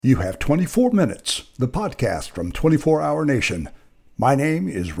You have 24 Minutes, the podcast from 24 Hour Nation. My name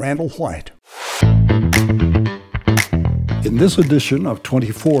is Randall White. In this edition of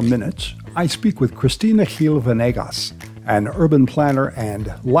 24 Minutes, I speak with Cristina Gil Venegas, an urban planner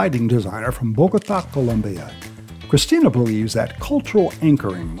and lighting designer from Bogota, Colombia. Cristina believes that cultural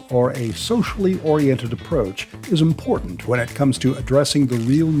anchoring, or a socially oriented approach, is important when it comes to addressing the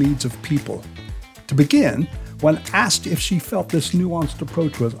real needs of people. To begin, when asked if she felt this nuanced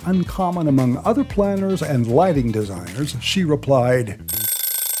approach was uncommon among other planners and lighting designers, she replied,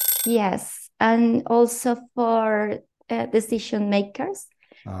 Yes, and also for decision makers,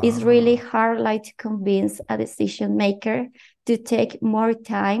 it's really hard to convince a decision maker to take more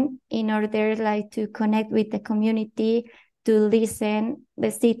time in order to connect with the community, to listen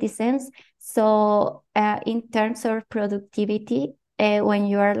the citizens. So in terms of productivity, when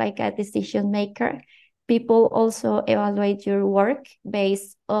you are a decision maker, people also evaluate your work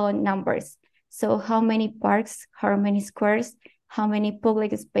based on numbers. So how many parks, how many squares, how many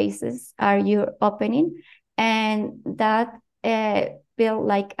public spaces are you opening? And that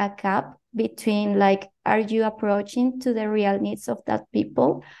build a gap between are you approaching to the real needs of that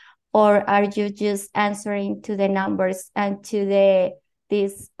people, or are you just answering to the numbers and to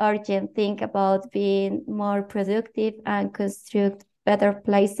this urgent thing about being more productive and construct better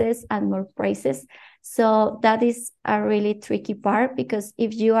places and more places? So that is a really tricky part, because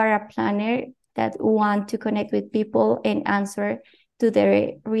if you are a planner that want to connect with people and answer to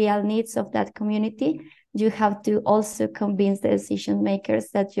the real needs of that community, you have to also convince the decision makers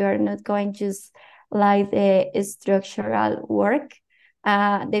that you are not going just the structural work,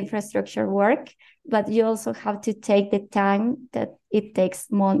 the infrastructure work, but you also have to take the time that it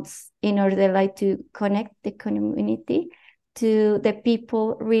takes months in order to connect the community to the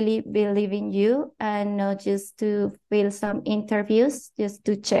people really believe in you, and not just to fill some interviews just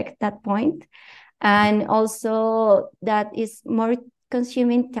to check that point. And also that is more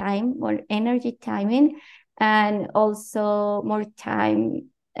consuming time, more energy timing, and also more time.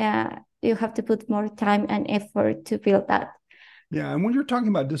 You have to put more time and effort to build that. Yeah, and when you're talking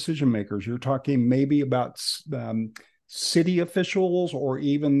about decision makers, you're talking maybe about city officials or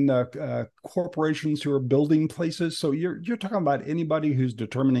even corporations who are building places. So you're talking about anybody who's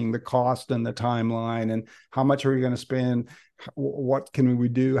determining the cost and the timeline and how much are we going to spend, what can we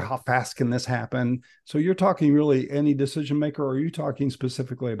do, how fast can this happen. So you're talking really any decision maker, or are you talking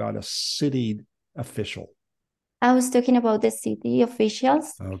specifically about a city official? I was talking about the city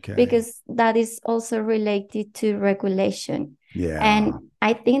officials, Okay. because that is also related to regulation. Yeah. And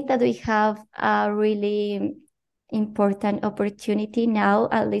I think that we have a really important opportunity now,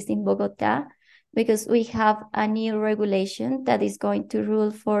 at least in Bogota, because we have a new regulation that is going to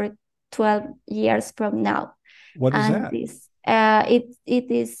rule for 12 years from now. What is And that?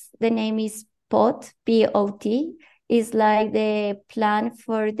 the name is POT, P-O-T, is the plan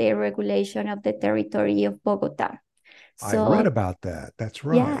for the regulation of the territory of Bogota. I read So about that. That's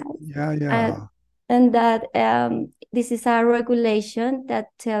yeah, right. Yeah. and that this is a regulation that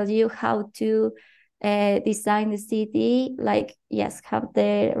tells you how to design the city, have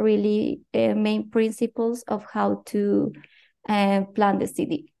the really main principles of how to plan the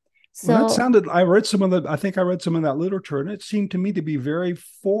city. Well, that So sounded, I think I read some of that literature, and it seemed to me to be very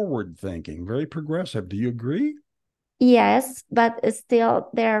forward thinking, very progressive. Do you agree? yes, but still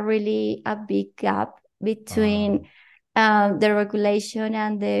there are really a big gap between the regulation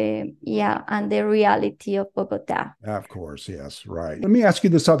and the reality of Bogota. Of course, yes, right. Let me ask you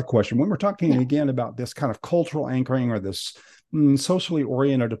this other question. When we're talking Yeah. again about this kind of cultural anchoring or this socially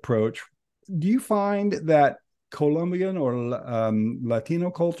oriented approach, do you find that Colombian or Latino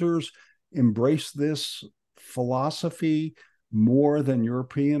cultures embrace this philosophy more than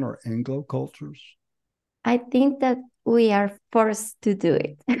European or Anglo cultures? I think that we are forced to do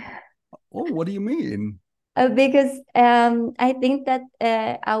it. Oh, what do you mean? Because I think that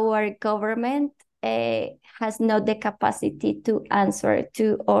our government has not the capacity to answer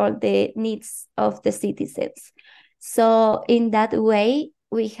to all the needs of the citizens. So in that way,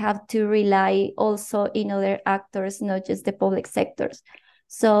 we have to rely also in other actors, not just the public sectors.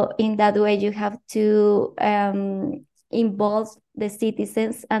 So in that way, you have to involve the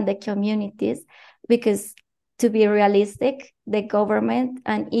citizens and the communities, because to be realistic, the government,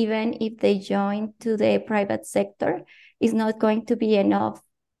 and even if they join to the private sector, is not going to be enough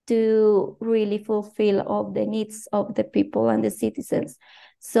to really fulfill all the needs of the people and the citizens.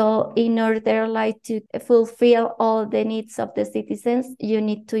 So in order to fulfill all the needs of the citizens, you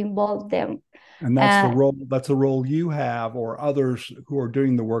need to involve them. And that's the role you have, or others who are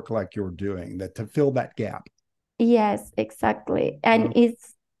doing the work like you're doing, that to fill that gap. Yes, exactly. And Mm.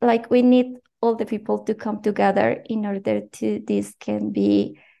 like we need all the people to come together in order to this can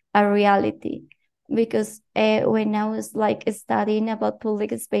be a reality. Because when I was like studying about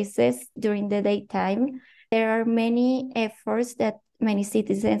public spaces during the daytime, there are many efforts that many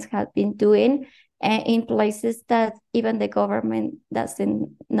citizens have been doing in places that even the government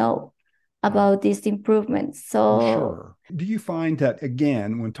doesn't know about these improvements. So Sure. Do you find that,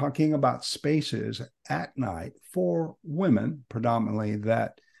 again, when talking about spaces at night for women predominantly,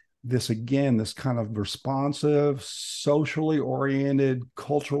 that this kind of responsive, socially oriented,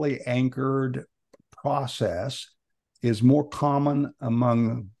 culturally anchored process is more common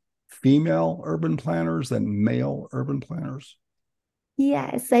among female urban planners than male urban planners?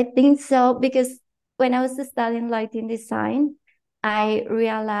 yes, I think so. Because when I was studying lighting design, I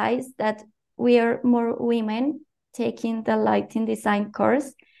realized that we are more women taking the lighting design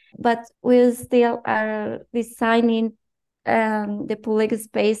course, but we still are designing the public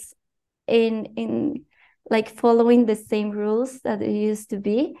space in like following the same rules that it used to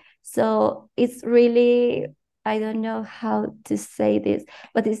be. So it's really, I don't know how to say this,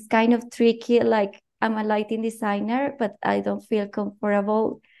 but it's kind of tricky. Like I'm a lighting designer, but I don't feel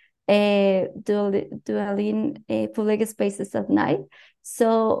comfortable dwelling public spaces at night.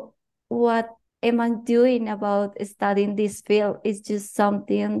 So what am I doing about studying this field? Is just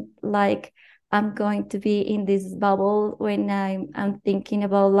something like I'm going to be in this bubble when I'm thinking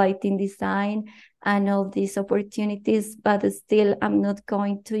about lighting design and all these opportunities, but still I'm not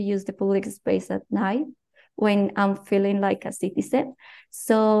going to use the public space at night when I'm feeling like a citizen.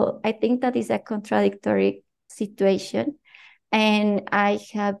 So I think that is a contradictory situation. And I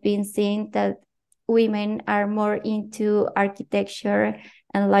have been seeing that women are more into architecture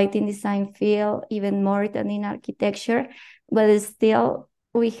and lighting design field even more than in architecture, but still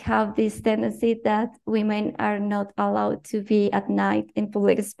we have this tendency that women are not allowed to be at night in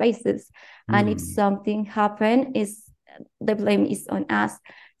public spaces, and if Hmm. something happen, is the blame is on us.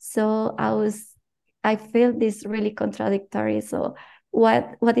 So I feel this really contradictory. So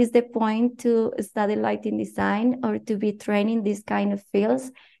what is the point to study lighting design or to be training these kind of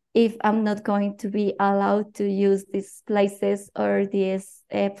fields if I'm not going to be allowed to use these places or these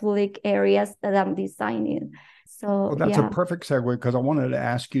public areas that I'm designing? Well, So that's a yeah, perfect segue because I wanted to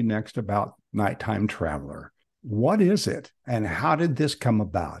ask you next about Nighttime Traveler. What is it and how did this come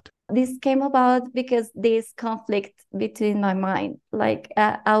about? this came about because this conflict between my mind. Like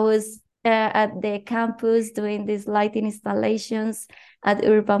I was at the campus doing these lighting installations at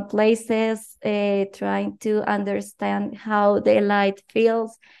urban places, trying to understand how the light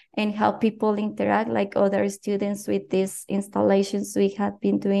feels and how people interact, like other students, with these installations we had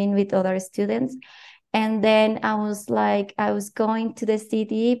been doing with other students. And then I was like, I was going to the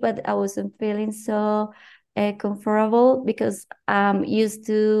city, but I wasn't feeling so comfortable because I'm used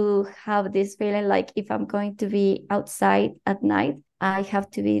to have this feeling like if I'm going to be outside at night, I have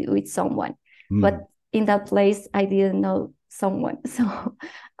to be with someone. But Hmm. in that place, I didn't know someone. So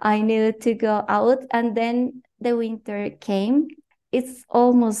I needed to go out. And then the winter came. It's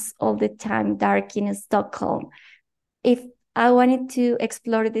almost all the time dark in Stockholm. If I wanted to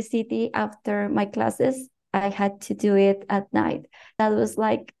explore the city after my classes, I had to do it at night. That was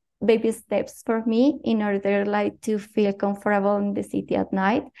like baby steps for me in order like to feel comfortable in the city at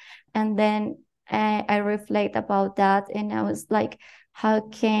night. And then I reflect about that, and I was like, how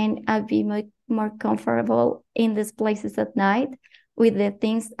can I be more comfortable in these places at night with the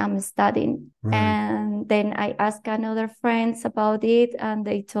things I'm studying? Right. And then I asked another friends about it, and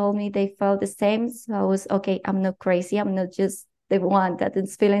they told me they felt the same. So I was okay, I'm not crazy. I'm not just the one that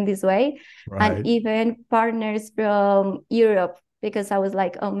is feeling this way. And Right. even partners from Europe, because I was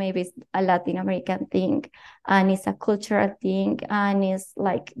like, oh, maybe it's a Latin American thing and it's a cultural thing and it's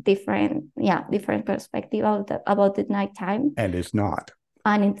like different, yeah, different perspective about the nighttime. And it's not.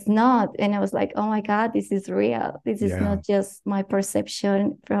 And it's not. And I was like, oh my God, this is real. This is Yeah. not just my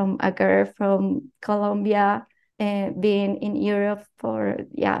perception from a girl from Colombia, being in Europe for,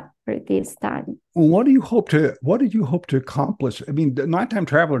 yeah, for this time. Well, what did you hope to accomplish? I mean, the Nighttime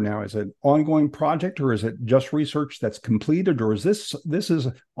Traveler now is an ongoing project, or is it just research that's completed, or is this is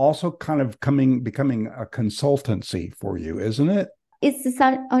also kind of becoming a consultancy for you, isn't it? It's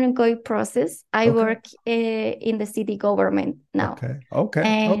an ongoing process. I Okay. work in the city government now. Okay. Okay.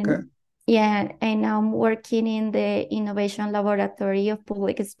 Okay. And yeah, and I'm working in the Innovation Laboratory of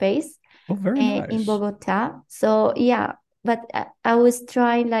Public Space Well, very in nice. Bogota. So yeah, but I was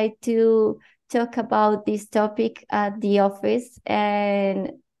trying like to talk about this topic at the office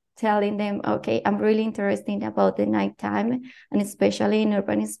and telling them, okay, I'm really interested about the nighttime and especially in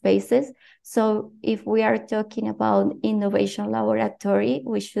urban spaces. So if we are talking about innovation laboratory,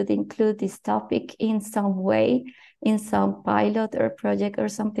 we should include this topic in some way, in some pilot or project or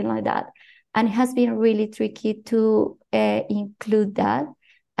something like that. And it has been really tricky to include that.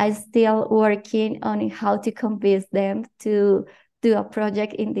 I'm still working on how to convince them to do a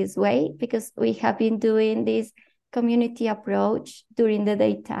project in this way, because we have been doing this community approach during the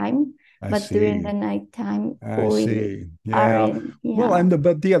daytime, but during the nighttime I we see. are Yeah. in, Well, yeah.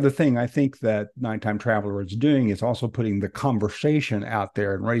 but the other thing I think that Nighttime Traveler is doing is also putting the conversation out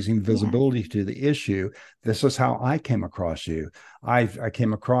there and raising Yeah. visibility to the issue. This is how I came across you. I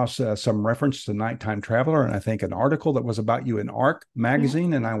came across some reference to Nighttime Traveler, and I think an article that was about you in Arc Yeah.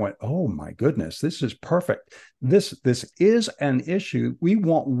 magazine, and I went, "Oh my goodness, this is perfect. This is an issue. We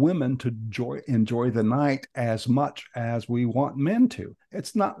want women to enjoy the night as much as we want men to.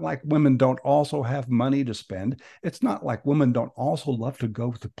 It's not like women don't also have money to spend. It's not like women don't also love to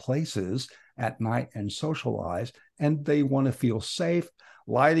go to places at night and socialize, and they want to feel safe.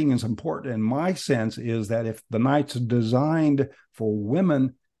 Lighting is important. And my sense is that if the night's designed for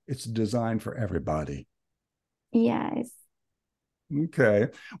women, it's designed for everybody." Yes. Okay.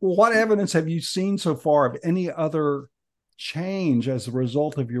 Well, what evidence have you seen so far of any other change as a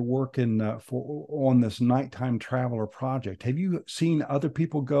result of your work on this Nighttime Traveler project? Have you seen other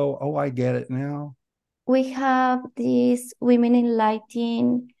people go, "Oh, I get it now"? We have this Women in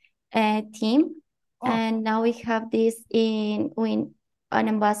Lighting team, Oh, and now we have this in an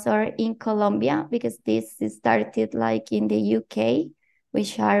ambassador in Colombia, because this started like in the UK with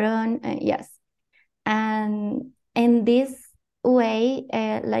Sharon. Yes, and in this way,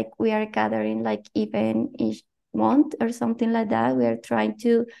 like we are gathering like even each month or something like that. We are trying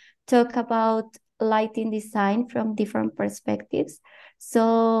to talk about lighting design from different perspectives.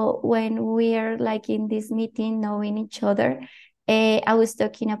 So when we're like in this meeting, knowing each other, I was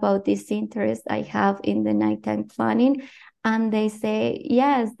talking about this interest I have in the nighttime planning, and they say,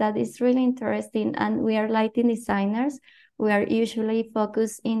 yes, that is really interesting. And we are lighting designers. We are usually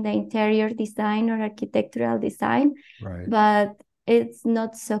focused in the interior design or architectural design, right. but it's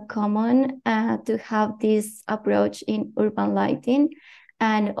not so common to have this approach in urban lighting.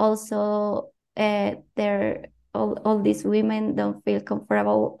 And also, all these women don't feel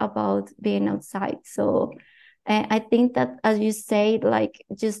comfortable about being outside. So I think that, as you say, like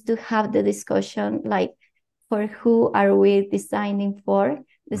just to have the discussion, like for who are we designing for,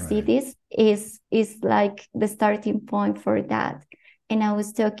 the Right. cities is like the starting point for that. And I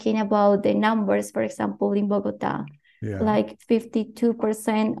was talking about the numbers, for example, in Bogota, Yeah. like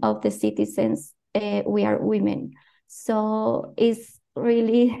 52% of the citizens, we are women. So it's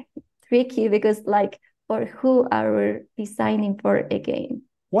really tricky, because like for who are we designing for again?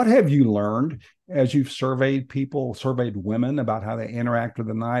 What have you learned as you've surveyed people, surveyed women about how they interact with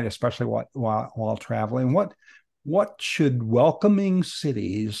the night, especially while traveling? What should welcoming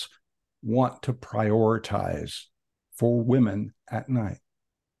cities want to prioritize for women at night?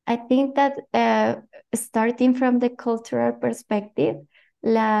 I think that starting from the cultural perspective,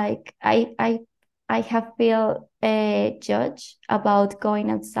 like I have feel judged about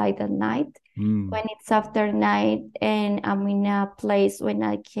going outside at night Mm, when it's after night and I'm in a place when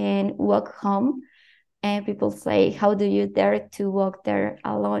I can walk home. And people say, "How do you dare to walk there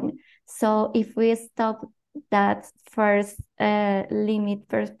alone?" So if we stop that first limit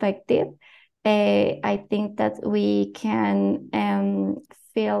perspective, I think that we can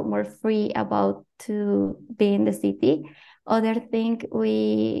feel more free about to be in the city. Other thing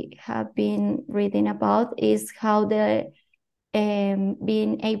we have been reading about is how the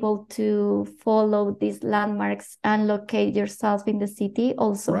being able to follow these landmarks and locate yourself in the city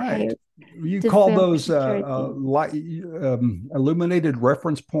also right. helps You to call feel those security. light, illuminated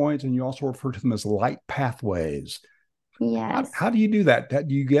reference points, and you also refer to them as light pathways. Yes. How do you do that?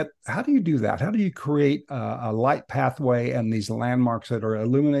 How do you do that? How do you create a light pathway and these landmarks that are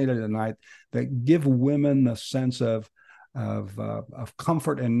illuminated at night that give women a sense of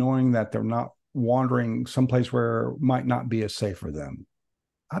comfort and knowing that they're not wandering someplace where might not be as safe for them?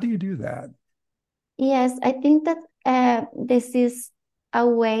 How do you do that? Yes, I think that this is a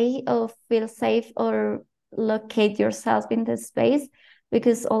way of feel safe or locate yourself in the space,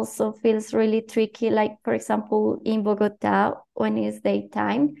 because also feels really tricky. Like for example, in Bogota, when it's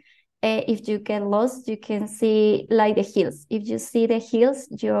daytime, if you get lost, you can see like the hills. If you see the hills,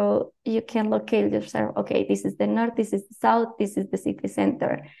 you can locate yourself. Okay, this is the north, this is the south, this is the city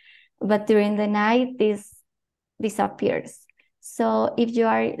center. But during the night, this disappears. So if you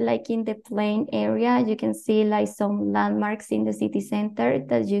are like in the plain area, you can see like some landmarks in the city center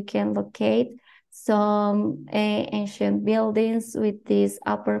that you can locate, some ancient buildings with this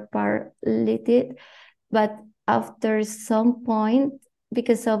upper part lit. But after some point,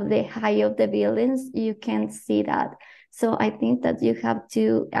 because of the height of the buildings, you can't see that. So I think that you have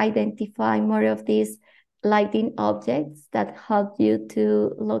to identify more of these lighting objects that help you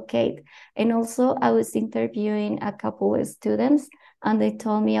to locate. And also, I was interviewing a couple of students, and they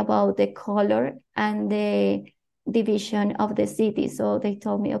told me about the color and the division of the city. So they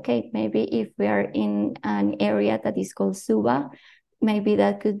told me, okay, maybe if we are in an area that is called Suba, maybe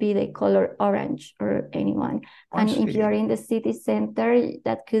that could be the color orange or anyone. I And if you're see. in the city center,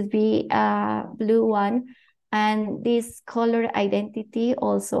 that could be a blue one. And this color identity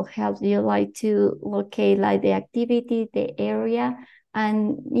also helps you like to locate like the activity, the area.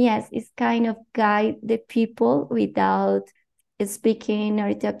 And yes, it's kind of guide the people without speaking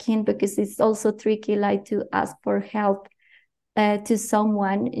or talking, because it's also tricky like to ask for help to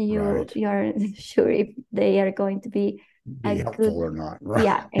someone Right. you're sure if they are going to be a Be good. helpful or not.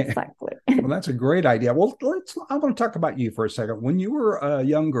 Yeah, Right. exactly. Well, that's a great idea. Well, I want to talk about you for a second. When you were a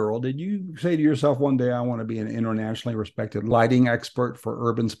young girl, did you say to yourself one day, I want to be an internationally respected lighting expert for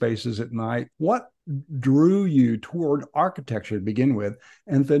urban spaces at night? What drew you toward architecture to begin with,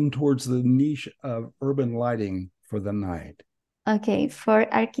 and then towards the niche of urban lighting for the night? Okay, for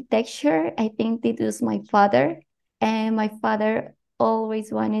architecture, I think it was my father. And my father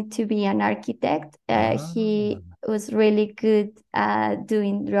always wanted to be an architect. Ah, He was really good at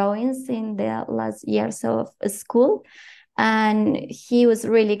doing drawings in the last years of school, and he was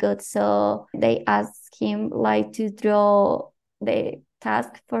really good. So they asked him like to draw the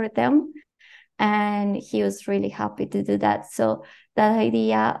task for them, and he was really happy to do that. So that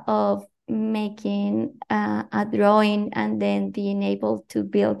idea of making a drawing and then being able to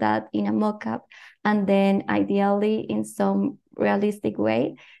build that in a mock-up, and then ideally in some realistic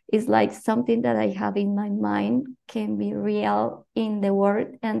way, is like something that I have in my mind can be real in the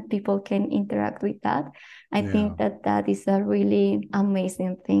world and people can interact with that. I yeah. think that that is a really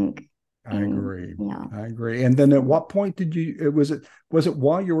amazing thing. I In agree. yeah. I agree. And then at what point did you, was it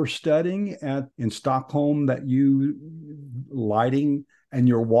while you were studying in Stockholm that you lighting and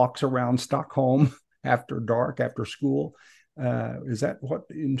your walks around Stockholm after dark, after school? Is that what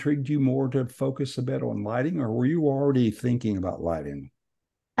intrigued you more to focus a bit on lighting, or were you already thinking about lighting?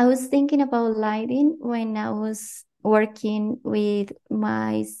 I was thinking about lighting when I was working with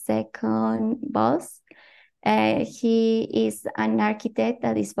my second boss. He is an architect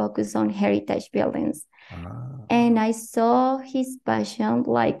that is focused on heritage buildings. Ah, And I saw his passion,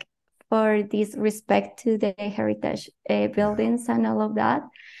 like for this respect to the heritage yeah. buildings and all of that.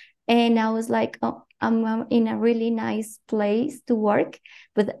 And I was like, oh, I'm in a really nice place to work,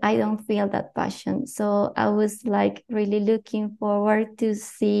 but I don't feel that passion. So I was like really looking forward to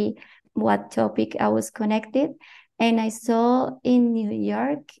see what topic I was connected. And I saw in New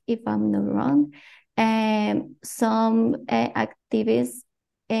York, if I'm not wrong, some activists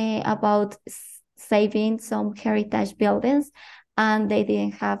about saving some heritage buildings, and they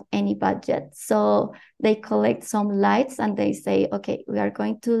didn't have any budget. So they collect some lights and they say, okay, we are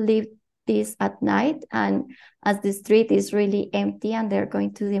going to leave this at night. And as the street is really empty and they're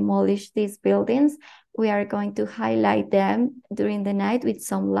going to demolish these buildings, we are going to highlight them during the night with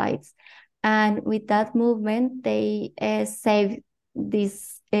some lights. And with that movement, they save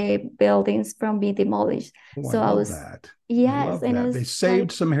these buildings from being demolished. Oh, I So I love was, that. I yes, love and I that. They was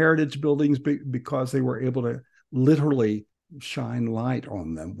saved like, some heritage buildings because they were able to literally shine light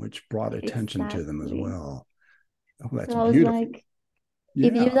on them, which brought attention to them as exactly. well. Oh, So that's I was beautiful. like,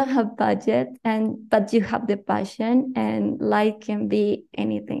 if you Yeah. don't have budget and but you have the passion, and light can be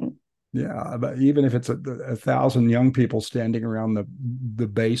anything. Yeah. But even if it's a thousand young people standing around the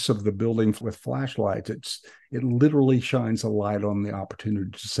base of the building with flashlights, it literally shines a light on the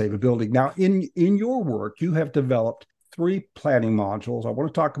opportunity to save a building. Now, in your work, you have developed three planning modules. I want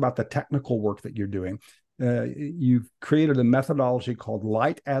to talk about the technical work that you're doing. You've created a methodology called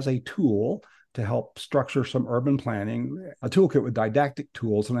Light as a Tool to help structure some urban planning, a toolkit with didactic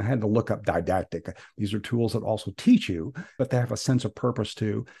tools. And I had to look up didactic. These are tools that also teach you, but they have a sense of purpose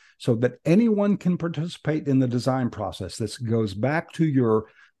too, so that anyone can participate in the design process. This goes back to your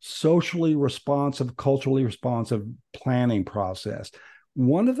socially responsive, culturally responsive planning process.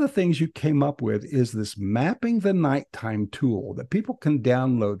 One of the things you came up with is this mapping the nighttime tool that people can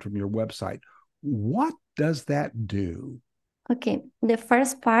download from your website. What does that do? Okay, the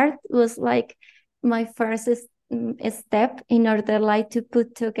first part was like my first step in order like to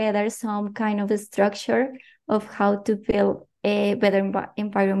put together some kind of a structure of how to build better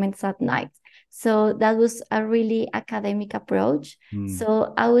environments at night. So that was a really academic approach.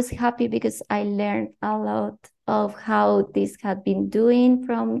 So I was happy because I learned a lot of how this had been doing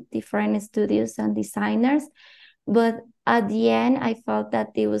from different studios and designers. But at the end, I felt that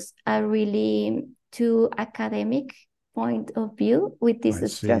it was a really too academic point of view with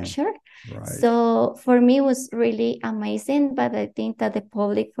this structure. Right. So for me, it was really amazing, but I think that the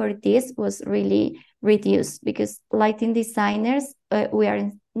public for this was really reduced because lighting designers, we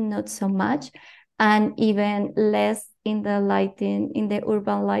are not so much, and even less in the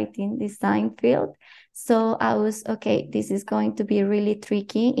urban lighting design field. So I was, okay, this is going to be really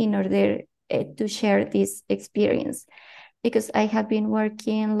tricky in order to share this experience, because I have been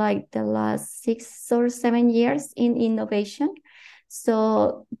working like the last 6 or 7 years in innovation.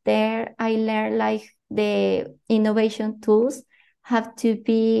 So there I learned like the innovation tools have to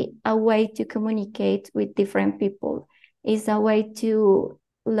be a way to communicate with different people. It's a way to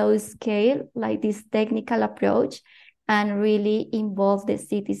low scale, like this technical approach, and really involve the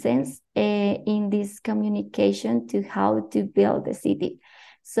citizens in this communication to how to build the city.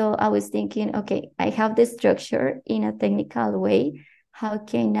 So I was thinking, okay, I have the structure in a technical way. How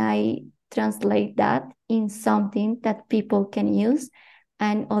can I translate that in something that people can use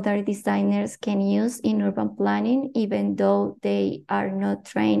and other designers can use in urban planning, even though they are not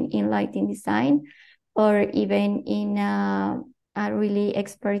trained in lighting design or even in a really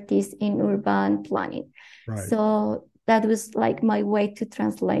expertise in urban planning. Right. So that was like my way to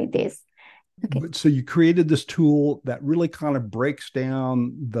translate this. Okay. So you created this tool that really kind of breaks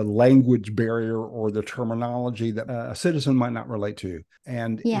down the language barrier or the terminology that a citizen might not relate to.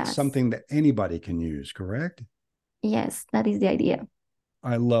 And It's something that anybody can use, correct? Yes, that is the idea.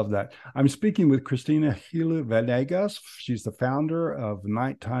 I love that. I'm speaking with Cristina Gil Venegas. She's the founder of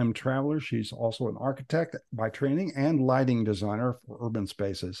Nighttime Traveler. She's also an architect by training and lighting designer for urban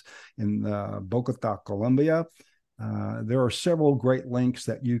spaces in Bogota, Colombia. There are several great links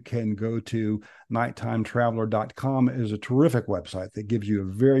that you can go to. Nighttimetraveler.com is a terrific website that gives you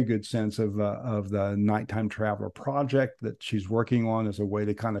a very good sense of the Nighttime Traveler project that she's working on as a way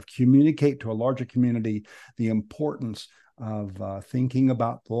to kind of communicate to a larger community the importance of thinking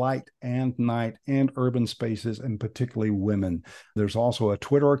about light and night and urban spaces, and particularly women. There's also a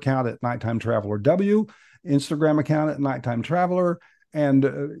Twitter account at Nighttime Traveler W, Instagram account at Nighttime Traveler, and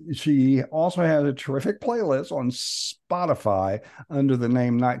she also has a terrific playlist on Spotify under the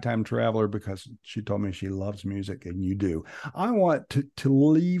name Nighttime Traveler, because she told me she loves music, and you do. I want to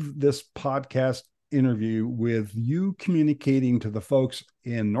leave this podcast interview with you communicating to the folks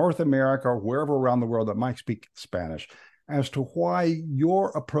in North America or wherever around the world that might speak Spanish as to why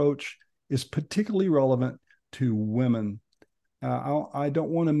your approach is particularly relevant to women. I don't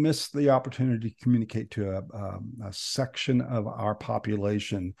want to miss the opportunity to communicate to a section of our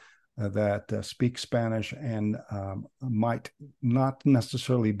population that speaks Spanish and might not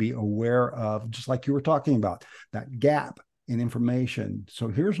necessarily be aware of, just like you were talking about, that gap in information. So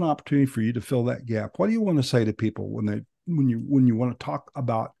here's an opportunity for you to fill that gap. What do you want to say to people when you want to talk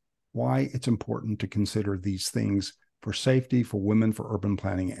about why it's important to consider these things for safety, for women, for urban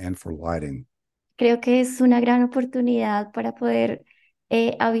planning, and for lighting? Creo que es una gran oportunidad para poder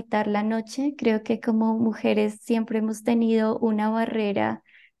habitar la noche. Creo que como mujeres siempre hemos tenido una barrera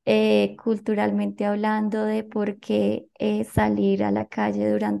culturalmente hablando de por qué salir a la calle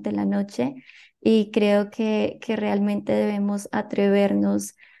durante la noche, y creo que realmente debemos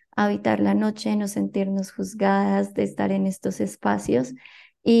atrevernos a habitar la noche, no sentirnos juzgadas de estar en estos espacios.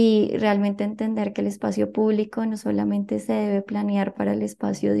 Y realmente entender que el espacio público no solamente se debe planear para el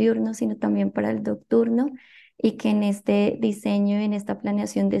espacio diurno, sino también para el nocturno, y que en este diseño y en esta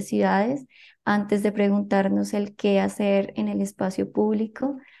planeación de ciudades, antes de preguntarnos el qué hacer en el espacio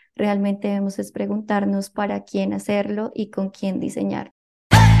público, realmente debemos es preguntarnos para quién hacerlo y con quién diseñar.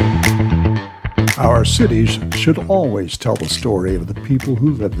 Our cities should always tell the story of the people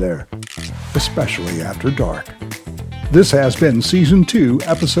who live there, especially after dark. This has been Season 2,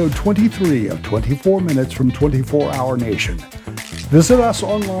 Episode 23 of 24 Minutes from 24 Hour Nation. Visit us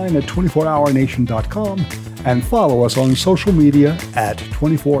online at 24hournation.com and follow us on social media at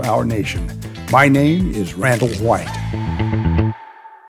 24 Hour Nation. My name is Randall White.